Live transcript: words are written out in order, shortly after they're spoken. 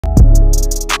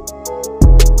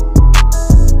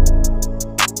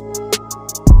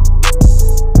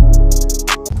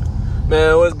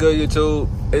Man, what's good, YouTube?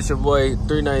 It's your boy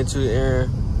 392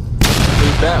 Aaron. We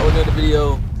back with another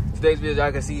video. Today's video, as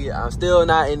y'all can see, I'm still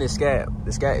not in the Scat.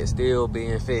 The Scat is still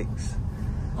being fixed. If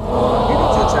you're new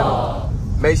to the channel,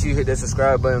 make sure you hit that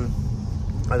subscribe button.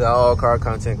 I got all car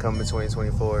content coming in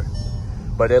 2024.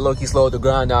 But they low-key slowed the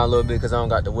grind down a little bit because I don't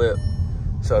got the whip.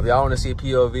 So if y'all want to see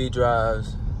POV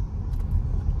drives,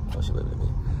 oh, she waved at me.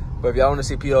 But if y'all want to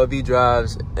see POV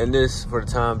drives and this for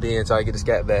the time being until I get the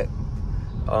Scat back,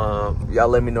 y'all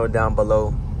let me know down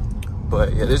below.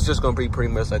 But yeah, this is just gonna be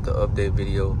pretty much like an update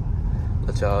video,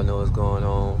 let y'all know what's going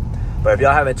on. But if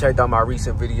y'all haven't checked out my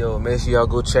recent video, make sure y'all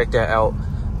go check that out.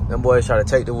 Them boys tried to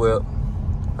take the whip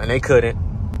and they couldn't,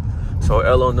 so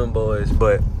L on them boys.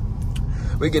 But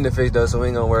we getting it fixed though, so we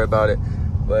ain't gonna worry about it.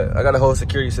 But I got a whole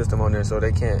security system on there, so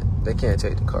they can't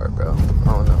take the car, bro.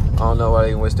 I don't know why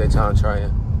they waste their time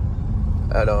trying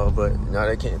at all, but no,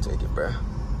 they can't take it, bro.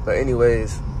 But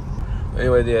anyways,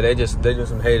 yeah, they just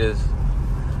some haters.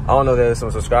 I don't know if there's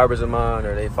some subscribers of mine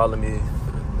or they follow me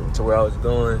to where I was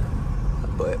going,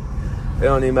 but it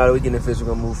don't even matter. We getting it fixed, we're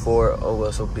gonna move forward. Oh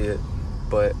well, so be it.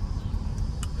 But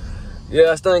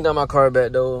yeah, I still ain't got my car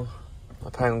back though. I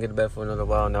probably gonna get it back for another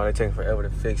while now. They taking forever to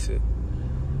fix it.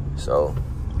 So,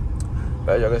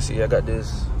 but as y'all can see, I got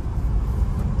this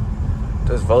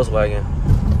Volkswagen.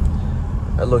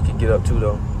 That look can get up too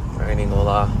though. I ain't even gonna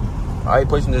lie. I ain't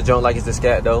pushing this junk like it's the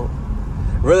Scat though.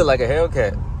 Really like a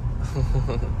Hellcat.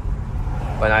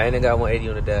 But I ain't got 180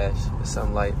 on the dash. It's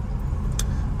something light.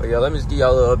 But yeah, let me just give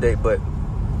y'all a little update. But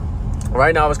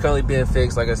right now it's currently being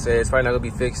fixed. Like I said, it's probably not gonna be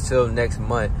fixed till next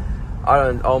month. I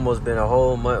done almost been a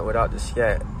whole month without the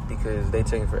Scat because they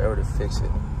taking forever to fix it.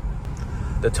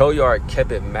 The tow yard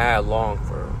kept it mad long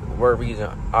for what reason,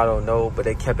 I don't know, but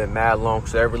they kept it mad long,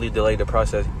 so that really delayed the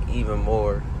process even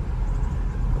more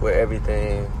with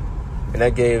everything. And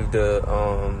that gave the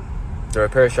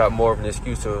repair shop more of an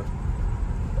excuse to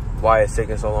why it's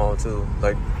taking so long too.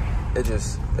 Like it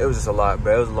was just a lot,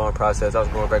 bro. It was a long process. I was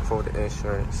going back and forth with the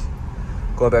insurance,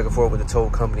 going back and forth with the tow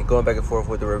company, going back and forth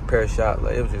with the repair shop.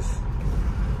 Like it was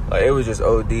just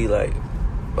OD, like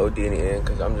OD in the end,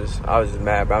 because I was just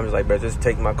mad, bro. I'm just like, bro, just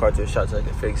take my car to the shop so I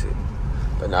can fix it.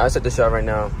 But now it's at the shop right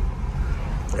now.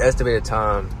 The estimated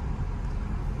time,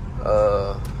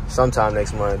 sometime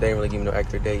next month. They ain't really give me no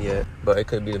accurate date yet, but it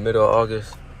could be the middle of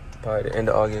August, probably the end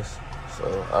of August. So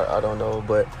I don't know.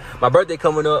 But my birthday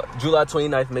coming up, July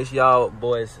 29th. Make sure y'all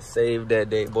boys save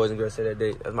that date. Boys and girls, save that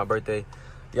date. That's my birthday.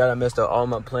 Y'all done messed up all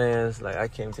my plans. Like I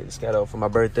can't take the Scat out for my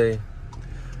birthday.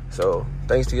 So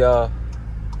thanks to y'all,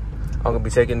 I'm gonna be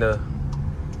taking this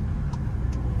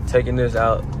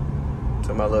out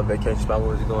to my little vacation spot we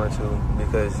was going to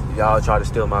because y'all tried to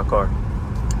steal my car.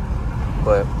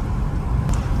 But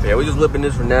yeah, we just whipping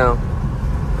this for now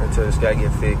until the Scat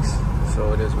get fixed.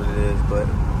 So it is what it is. But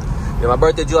yeah, my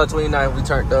birthday July 29th, we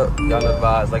turned up. Y'all know the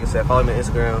vibes. Like I said, follow me on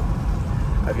Instagram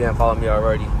if you haven't followed me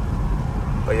already.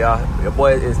 But y'all, your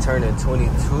boy is turning 22.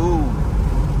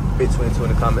 Bit 22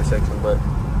 in the comment section. But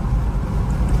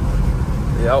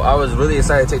yeah, I was really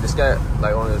excited to take the Scat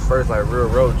like on his first like real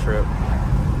road trip.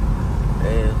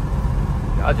 And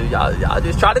y'all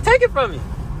just try to take it from me.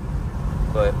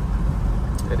 But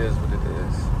it is what it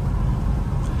is.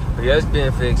 But yeah, it's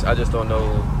being fixed. I just don't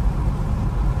know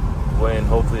when.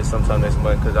 Hopefully it's sometime next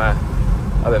month, because I've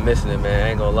been missing it, man. I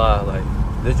ain't gonna lie. Like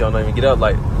this joint don't even get up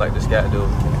like the Scat do.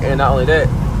 And not only that,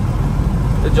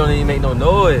 this joint don't even make no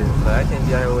noise. Like I can't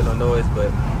be out here with no noise.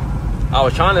 But I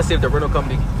was trying to see if the rental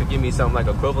company could give me something like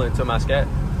equivalent to my Scat.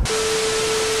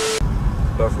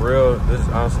 But for real, this is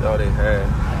honestly all they had.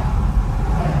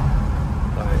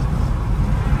 Like,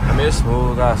 I mean, it's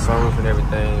smooth, got sunroof and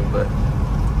everything, but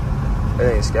it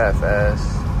ain't Scat fast.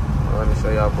 Well, let me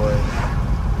show y'all boys.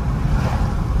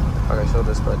 I can show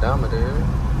the speedometer.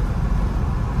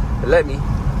 It let me.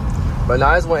 But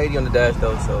now it's 180 on the dash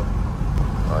though, so.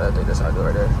 Oh, I think that's how I do it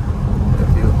right there. The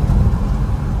view.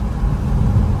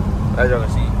 As y'all can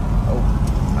see, oh,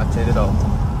 I turned it off.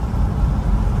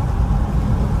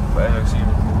 But as y'all can see,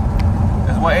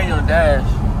 it's 180 on the dash,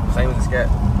 same as the Scat.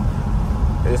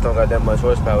 They just don't got that much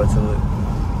horsepower to it.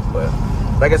 But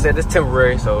like I said, it's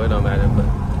temporary, so it don't matter.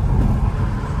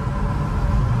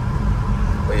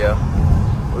 But yeah.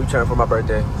 We trying for my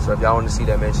birthday, so if y'all want to see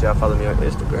that, make sure y'all follow me on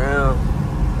Instagram.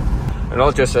 And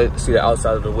I'll just see the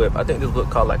outside of the whip. I think this look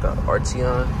called like a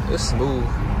Arteon. It's smooth.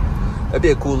 That'd be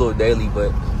a cool little daily,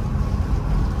 but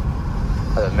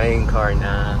the main car,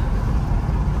 nah.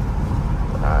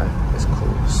 It's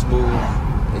cool, smooth.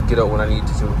 It get up when I need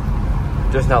to.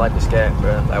 Just not like the Scat,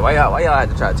 bro. Like why y'all had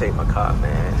to try to take my car,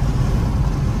 man?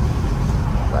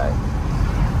 Like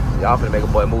y'all finna make a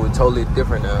boy move totally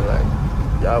different now. Like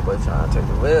y'all boy trying to take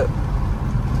the whip.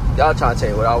 y'all trying to tell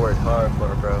me what I worked hard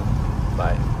for, bro.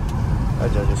 Like,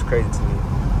 that's just crazy to me.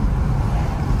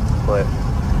 But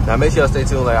now make sure y'all stay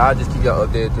tuned. Like, I'll just keep y'all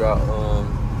updated throughout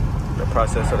the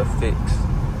process of the fix.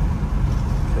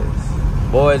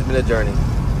 Cause boy, it's been a journey.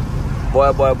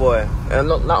 Boy. And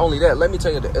not only that, let me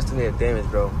tell you the estimated damage,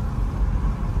 bro.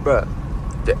 Bruh,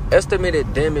 the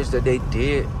estimated damage that they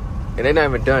did, and they not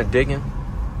even done digging,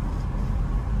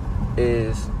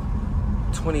 is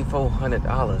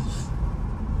 $2,400.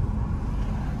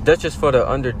 That's just for the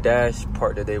under dash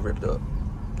part that they ripped up.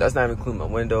 That's not even including my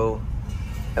window.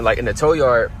 And like in the tow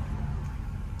yard,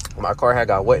 my car had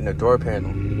got wet in the door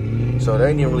panel. So they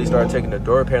didn't even really start taking the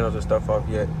door panels and stuff off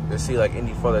yet to see like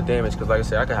any further damage. Cause like I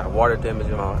said, I could have water damage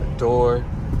in my door.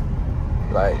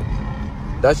 Like,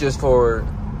 that's just for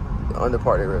the under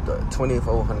part they ripped up.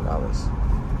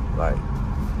 $2,400. Like,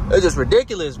 it's just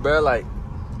ridiculous, bro. Like,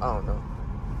 I don't know.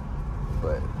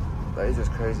 But like, it's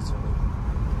just crazy to me.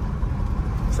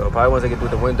 So probably once I get through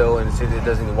the window and see that it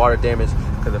doesn't any water damage,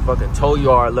 because the fucking tow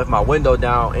yard left my window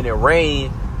down and it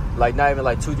rained like not even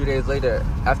like 2-3 days later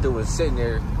after it was sitting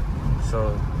there.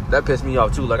 So that pissed me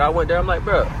off too. Like I went there, I'm like,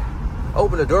 bro,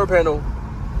 open the door panel,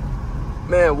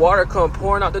 man, water come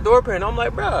pouring out the door panel. I'm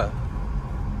like, bro,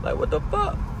 like what the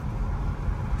fuck?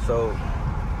 So,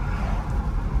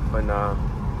 but nah,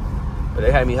 but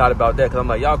they had me hot about that because I'm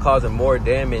like, y'all causing more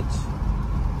damage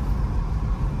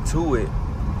to it.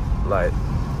 Like,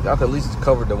 y'all could at least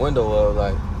cover the window of,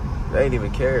 like, they ain't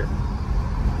even cared.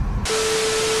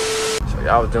 So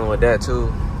y'all was dealing with that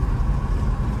too.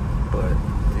 But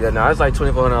yeah, nah, it's like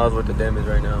 $2,400 worth of damage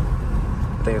right now.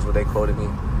 I think it's what they quoted me.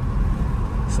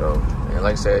 So, and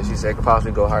like I said, she said it could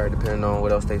possibly go higher depending on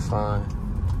what else they find.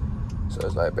 So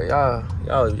it's like, but y'all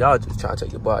just trying to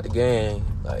take your boy out the game.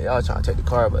 Like, y'all trying to take the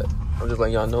car, but I'm just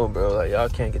letting y'all know, bro, like, y'all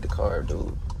can't get the car,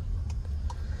 dude.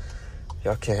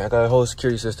 Y'all can't. I got a whole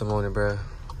security system on it, bro.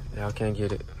 Y'all can't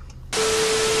get it.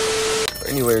 But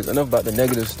anyways, enough about the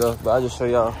negative stuff, but I'll just show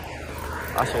y'all.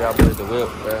 I'll show y'all boys the whip,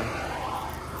 bro.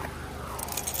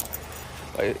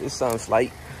 Like, it sounds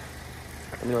light.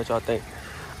 Let me know what y'all think.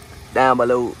 Down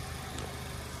below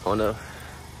on the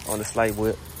slight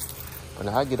whip. But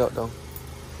now I get up though.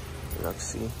 Y'all can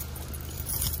see.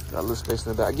 Got a little space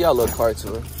in the back. Get y'all a little car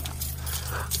to it.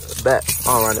 Back. I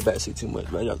don't run the back seat too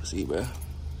much, but y'all can see, bro.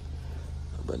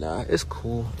 But nah, it's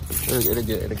cool. It'll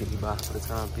get me by for the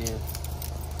time being.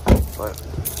 But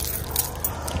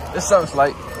it's something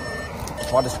like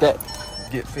while the Scat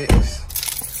get fixed.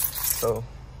 So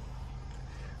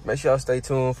make sure y'all stay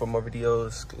tuned for more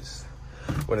videos, cause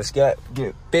when the Scat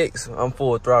get fixed, I'm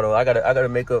full throttle. I gotta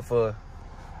make up for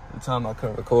the time I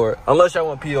couldn't record. Unless y'all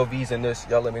want POVs in this,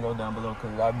 y'all let me know down below,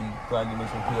 cause I'll be glad to make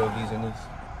some POVs in this.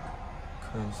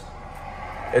 Cause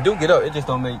it do get up, it just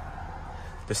don't make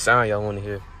the sound y'all want to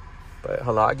hear. But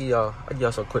hold on, I give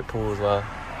y'all some quick pulls while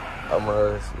I'm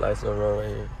on this nice little road right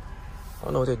here. I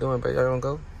don't know what they're doing, but y'all gonna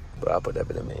go. But I'll put that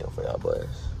bit in the mail for y'all boys.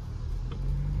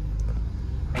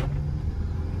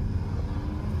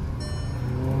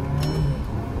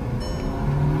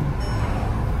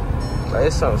 Like,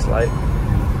 it sounds like,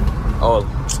 oh,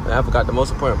 man, I forgot the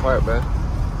most important part, bro.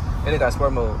 And it got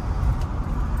sport mode.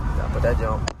 Gotta put that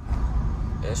jump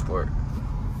in sport.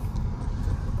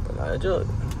 But nah, that jump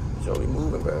be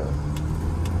moving, bro.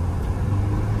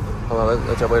 Hold on,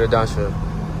 let y'all wait it downshift.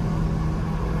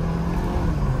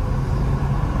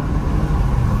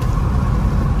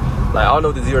 Like, I don't know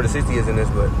what the 0 to 60 is in this,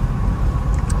 but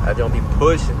that jump be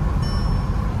pushing.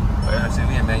 But yeah, see,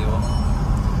 we in manual.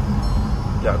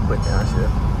 Y'all quick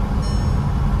downshift.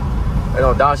 They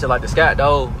don't downshift like the Scat,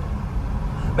 though.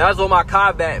 Man, I just want my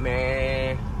car back,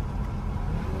 man.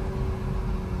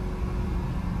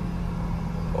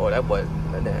 Oh, that boy,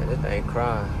 this thing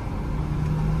crying.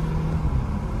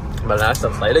 But that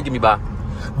stuff's like, it'll get me by.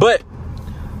 But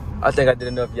I think I did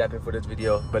enough yapping for this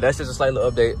video. But that's just a slight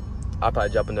little update. I'll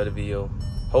probably drop another video.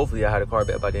 Hopefully I had a car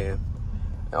back by then.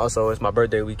 And also, it's my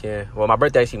birthday weekend. Well, my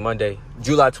birthday actually Monday,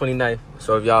 July 29th.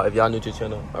 So if y'all new to the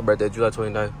channel, my birthday July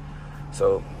 29th.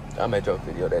 So I may drop a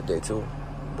video that day too.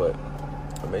 But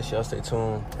make sure y'all stay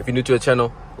tuned. If you're new to the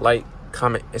channel, like,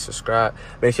 comment, and subscribe.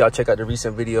 Make sure y'all check out the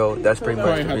recent video. That's pretty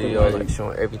much the video, like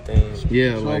showing everything.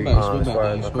 Yeah, like as far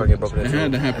as my car getting broken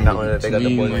into. And not only that, they got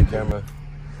the boys on camera.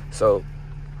 So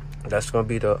that's gonna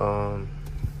be the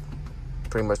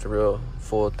pretty much the real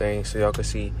full thing, so y'all can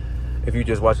see. If you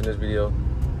just watching this video,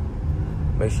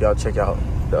 make sure y'all check out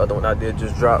the other one I did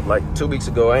just drop like 2 weeks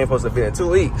ago. I ain't supposed to be in 2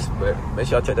 weeks, but make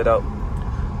sure y'all check that out.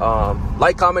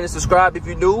 Like, comment, and subscribe if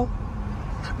you're new.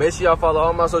 Make sure y'all follow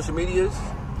all my social medias.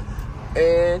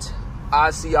 And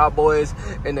I'll see y'all boys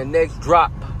in the next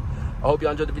drop. I hope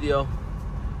y'all enjoyed the video.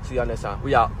 See y'all next time.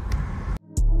 We out.